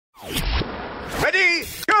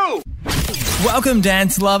Welcome,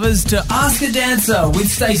 dance lovers, to Ask a Dancer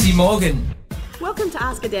with Stacey Morgan. Welcome to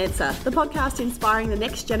Ask a Dancer, the podcast inspiring the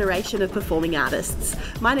next generation of performing artists.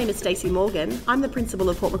 My name is Stacey Morgan. I'm the principal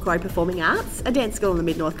of Port Macquarie Performing Arts, a dance school on the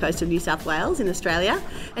mid-north coast of New South Wales in Australia.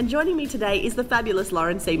 And joining me today is the fabulous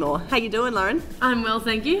Lauren Seymour. How you doing, Lauren? I'm well,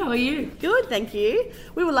 thank you. How are you? Good, thank you.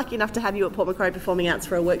 We were lucky enough to have you at Port Macquarie Performing Arts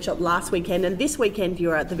for a workshop last weekend, and this weekend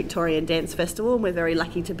you're at the Victorian Dance Festival, and we're very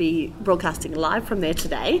lucky to be broadcasting live from there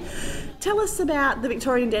today. Tell us about the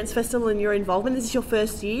Victorian Dance Festival and your involvement. Is this your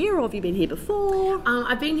first year, or have you been here before?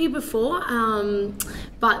 I've been here before,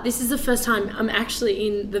 but this is the first time I'm actually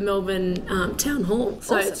in the Melbourne Town Hall,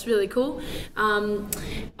 so awesome. It's really cool.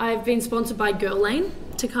 I've been sponsored by Girl Lane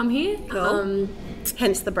to come here. Cool.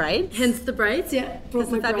 Hence the braids. Hence the braids, yeah.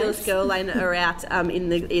 Because the fabulous Girl Lane are out in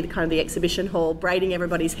the kind of the exhibition hall braiding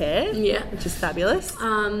everybody's hair. Yeah. Which is fabulous.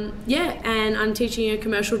 And I'm teaching a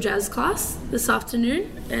commercial jazz class this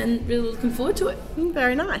afternoon and really looking forward to it.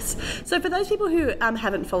 Very nice. So for those people who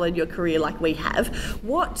haven't followed your career like we have,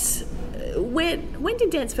 when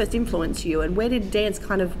did dance first influence you, and where did dance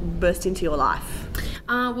kind of burst into your life?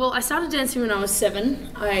 Well, I started dancing when I was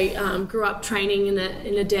 7. I grew up training in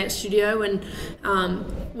a dance studio and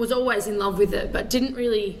was always in love with it, but didn't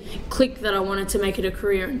really click that I wanted to make it a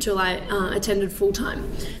career until I attended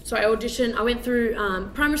full-time. So I auditioned. I went through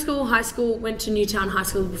primary school, high school, went to Newtown High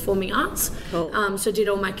School of Performing Arts. Cool. So did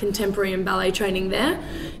all my contemporary and ballet training there.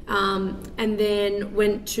 And then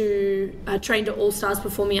went to trained at All Stars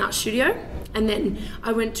Performing Arts Studio. And then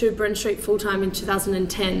I went to Bren Street full-time in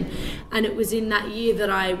 2010, and it was in that year that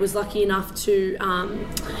I was lucky enough to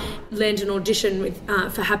land an audition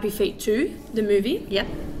for Happy Feet 2, the movie. Yep.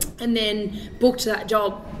 And then booked that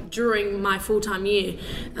job during my full-time year.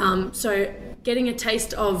 So getting a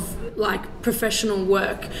taste of like professional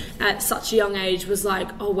work at such a young age was like,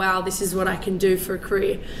 oh wow, this is what I can do for a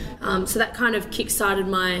career. So that kind of kick-started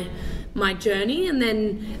my journey, and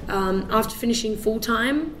then after finishing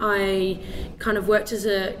full-time I kind of worked as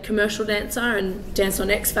a commercial dancer and danced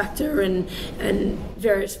on X Factor and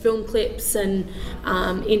various film clips, and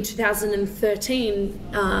in 2013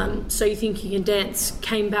 So You Think You Can Dance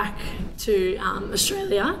came back to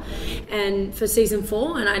Australia and for season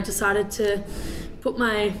 4, and I decided to put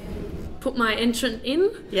my entrant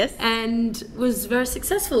in. Yes. And was very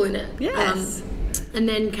successful in it. Yes. And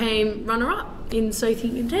then came runner-up in So You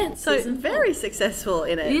Think You Can Dance. So season 4. very successful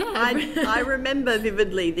in it. Yeah. I remember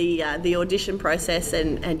vividly the audition process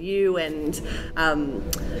and you and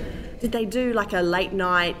did they do like a late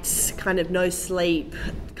night kind of no sleep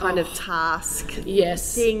kind of task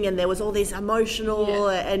Yes. thing, and there was all this emotional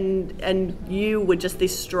and you were just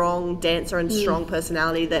this strong dancer and strong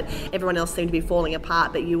personality that everyone else seemed to be falling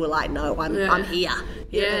apart, but you were like, no, I'm here.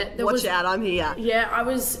 Yeah, Watch out, I'm here. Yeah,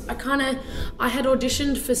 I had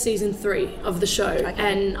auditioned for season 3 of the show,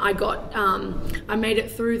 and I got I made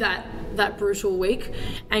it through that brutal week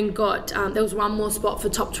and got there was one more spot for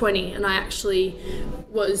top 20, and I actually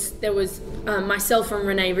there was myself and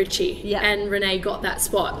Renee Ritchie, and Renee got that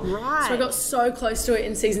spot. Right. So I got so close to it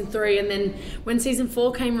in season 3, and then when season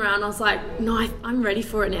 4 came around I was like, no, I'm ready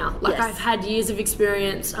for it now. Like, I've had years of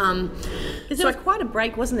experience. There was quite a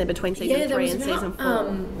break, wasn't there, between season 3 and season 4?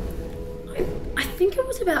 I think it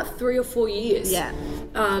was about 3 or 4 years. Yeah.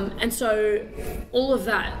 And so all of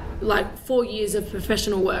that, like 4 years of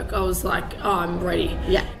professional work, I was like, oh, I'm ready.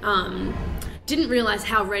 Yeah. Didn't realise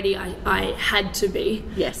how ready I had to be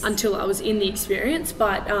until I was in the experience,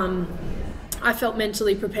 but I felt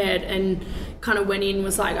mentally prepared and kind of went in,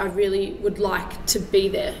 was like, I really would like to be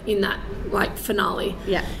there in that like finale.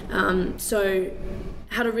 Yeah. So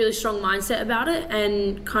had a really strong mindset about it,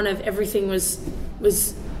 and kind of everything was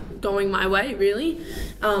going my way, really.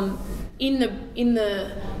 In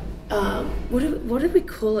the what did we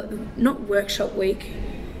call it? Not workshop week,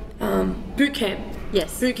 boot camp.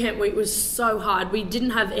 Yes. Boot camp week was so hard. We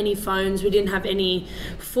didn't have any phones. We didn't have any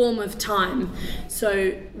form of time.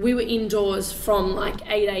 So we were indoors from like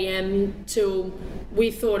 8 a.m. till we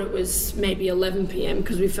thought it was maybe 11 p.m.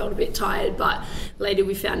 because we felt a bit tired, but later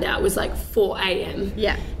we found out it was like 4 a.m.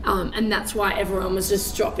 Yeah. And that's why everyone was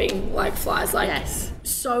just dropping like flies, like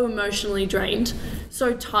so emotionally drained,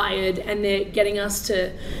 so tired, and they're getting us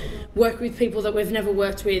to work with people that we've never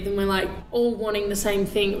worked with, and we're like all wanting the same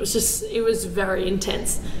thing. It was very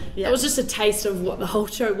intense. Yeah. It was just a taste of what the whole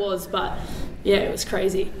show was, but yeah, it was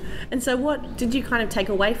crazy. And so what did you kind of take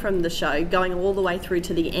away from the show, going all the way through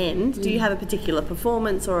to the end? Do you have a particular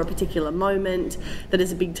performance or a particular moment that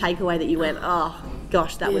is a big takeaway that you went, oh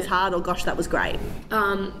gosh, that was hard, or gosh, that was great?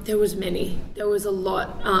 There was many. There was a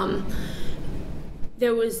lot.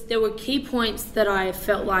 there were key points that I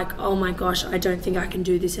felt like, oh my gosh, I don't think I can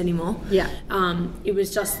do this anymore. Yeah. It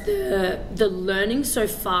was just the learning so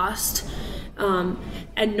fast,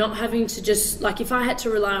 and not having to just, like, if I had to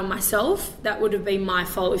rely on myself, that would have been my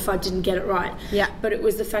fault if I didn't get it right. Yeah. But it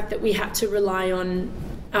was the fact that we had to rely on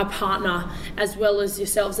our partner as well as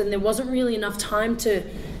yourselves, and there wasn't really enough time to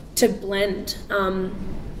blend.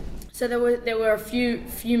 So there were a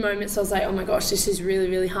few moments I was like, oh my gosh, this is really,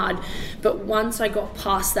 really hard. But once I got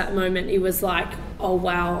past that moment, it was like, oh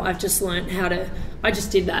wow, I've just learned how to. I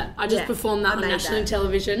just did that. I just performed that on national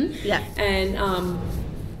television. Yeah. And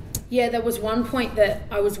there was one point that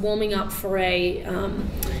I was warming up for a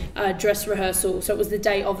dress rehearsal. So it was the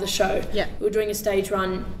day of the show. Yeah. We were doing a stage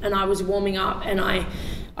run, and I was warming up, and I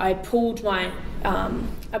pulled my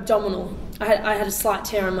abdominal. I had a slight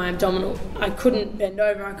tear in my abdominal. I couldn't bend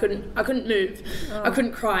over. I couldn't move. Oh. I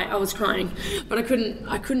couldn't cry. I was crying, but I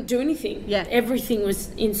couldn't do anything. Yeah. Everything was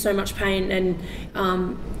in so much pain, and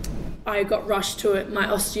I got rushed to it. My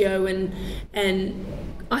osteo, and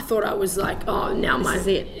I thought I was like, oh, now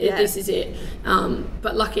this is it.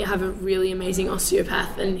 But lucky I have a really amazing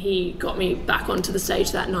osteopath, and he got me back onto the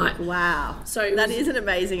stage that night. Wow. So that is an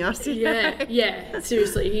amazing osteopath. Yeah.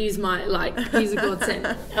 Seriously, he's a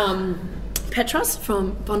godsend. Petros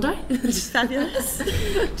from Bondi. Just fabulous.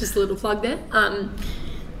 Just a little plug there.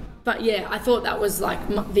 But yeah, I thought that was like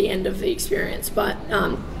the end of the experience. But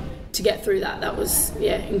to get through that was,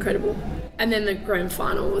 incredible. And then the grand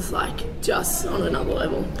final was like just on another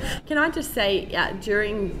level. Can I just say,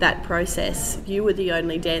 during that process, you were the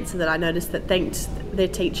only dancer that I noticed that thanked their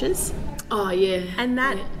teachers. Oh, yeah. And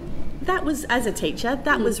that was, as a teacher,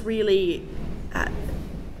 that was really...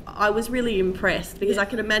 I was really impressed because I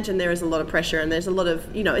can imagine there is a lot of pressure, and there's a lot of,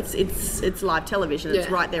 it's live television.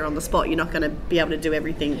 It's right there on the spot. You're not going to be able to do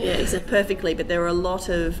everything perfectly, but there were a lot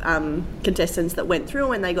of contestants that went through,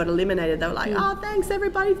 and when they got eliminated, they were like, oh, thanks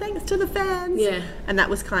everybody, thanks to the fans. Yeah. And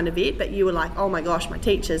that was kind of it, but you were like, oh my gosh, my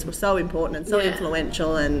teachers were so important and so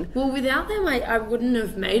influential. And well, without them, I wouldn't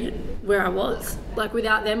have made it where I was. Like,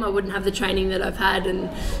 without them, I wouldn't have the training that I've had, and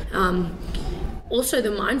also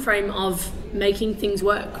the mind frame of making things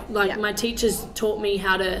work. Like, my teachers taught me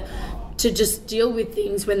how to just deal with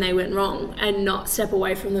things when they went wrong and not step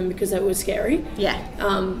away from them because they were scary.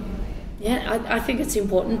 I think it's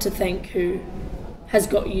important to thank who has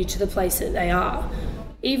got you to the place that they are,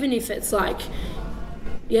 even if it's like,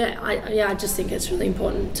 I just think it's really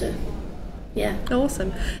important to. Yeah.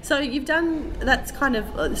 Awesome. So you've done, that's kind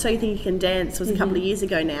of, So You Think You Can Dance was a couple of years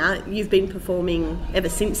ago now. You've been performing ever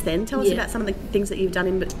since then. Tell us about some of the things that you've done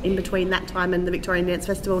in between that time and the Victorian Dance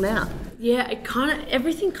Festival now. Yeah,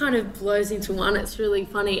 everything kind of blows into one. It's really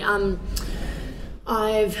funny.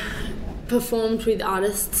 I've performed with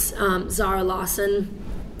artists, Zara Larsson.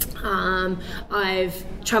 I've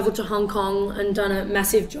travelled to Hong Kong and done a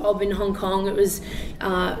massive job in Hong Kong. It was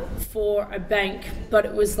for a bank, but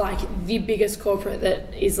it was like the biggest corporate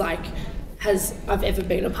that is like I've ever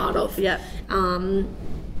been a part of. Yeah.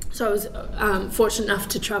 So I was fortunate enough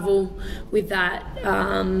to travel with that.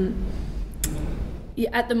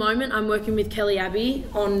 At the moment, I'm working with Kelly Abbey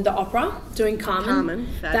on the opera, doing Carmen.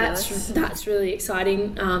 Fabulous. That's really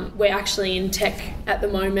exciting. We're actually in tech at the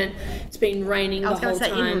moment. It's been raining the whole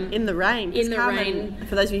time. In the rain. In the Carmen, rain.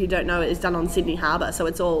 For those of you who don't know, it is done on Sydney Harbour, so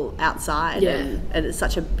it's all outside. Yeah. And it's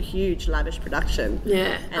such a huge, lavish production.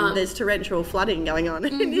 Yeah. And there's torrential flooding going on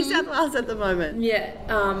in New South Wales at the moment.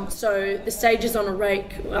 Yeah. So the stage is on a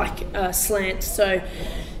rake, like a slant. So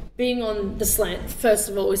being on the slant, first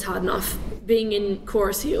of all, is hard enough. Being in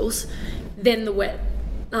chorus heels, then the wet,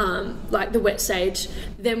 like the wet stage,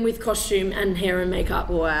 then with costume and hair and makeup.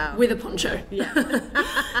 Wow. With a poncho. Yeah.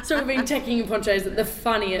 So we've been taking ponchos at the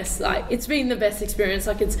funniest. Like, it's been the best experience.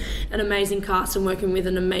 Like, it's an amazing cast and working with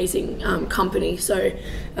an amazing company. So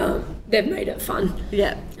they've made it fun.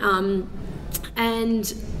 Yeah.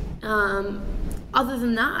 Other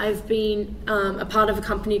than that, I've been a part of a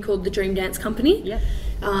company called the Dream Dance Company. Yeah.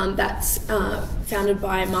 That's founded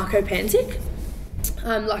by Marco Pantic.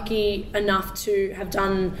 I'm lucky enough to have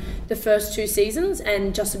done the first 2 seasons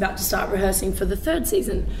and just about to start rehearsing for the 3rd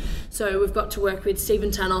season. So we've got to work with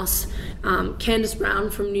Stephen Tanos, Candice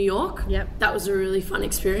Brown from New York. Yep. That was a really fun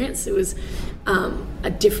experience. It was a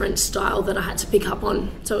different style that I had to pick up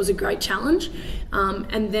on, so it was a great challenge.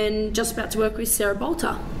 And then just about to work with Sarah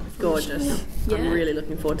Bolter. Gorgeous. Yeah. I'm really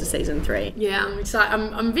looking forward to season 3. Yeah, I'm excited.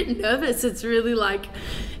 I'm a bit nervous. It's really like,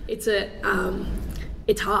 it's a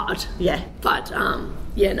it's hard. Yeah. But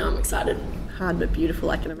yeah, no, I'm excited. Hard but beautiful,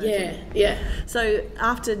 I can imagine. Yeah. So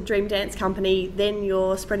after Dream Dance Company, then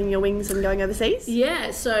you're spreading your wings and going overseas?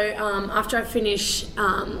 Yeah, so after I finish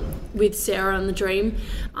with Sarah and the Dream,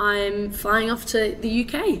 I'm flying off to the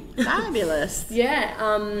UK. Fabulous. Yeah,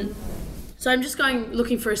 so I'm just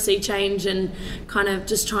looking for a sea change and kind of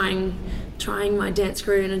just trying my dance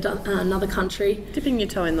career in another country. Dipping your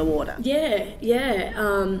toe in the water. Yeah.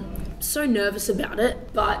 So nervous about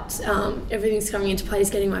it, but everything's coming into place,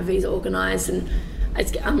 getting my visa organised, and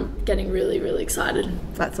I'm getting really, really excited.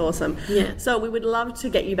 That's awesome. Yeah. So we would love to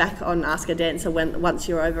get you back on Ask a Dancer once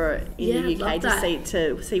you're over in the UK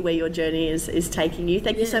to see where your journey is taking you.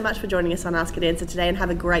 Thank you so much for joining us on Ask a Dancer today, and have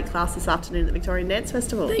a great class this afternoon at the Victorian Dance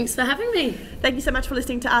Festival. Thanks for having me. Thank you so much for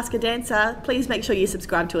listening to Ask a Dancer. Please make sure you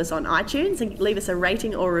subscribe to us on iTunes and leave us a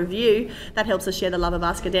rating or review. That helps us share the love of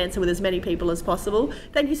Ask a Dancer with as many people as possible.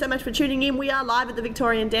 Thank you so much for tuning in. We are live at the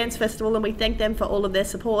Victorian Dance Festival, and we thank them for all of their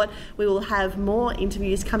support. We will have more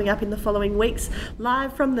interviews coming up in the following weeks,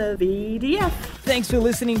 live from the VDF. Thanks for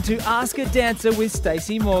listening to Ask a Dancer with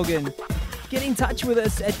Stacey Morgan. Get in touch with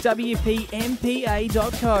us at wpmpa.co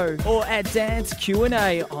or at Dance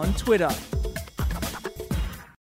Q&A on Twitter.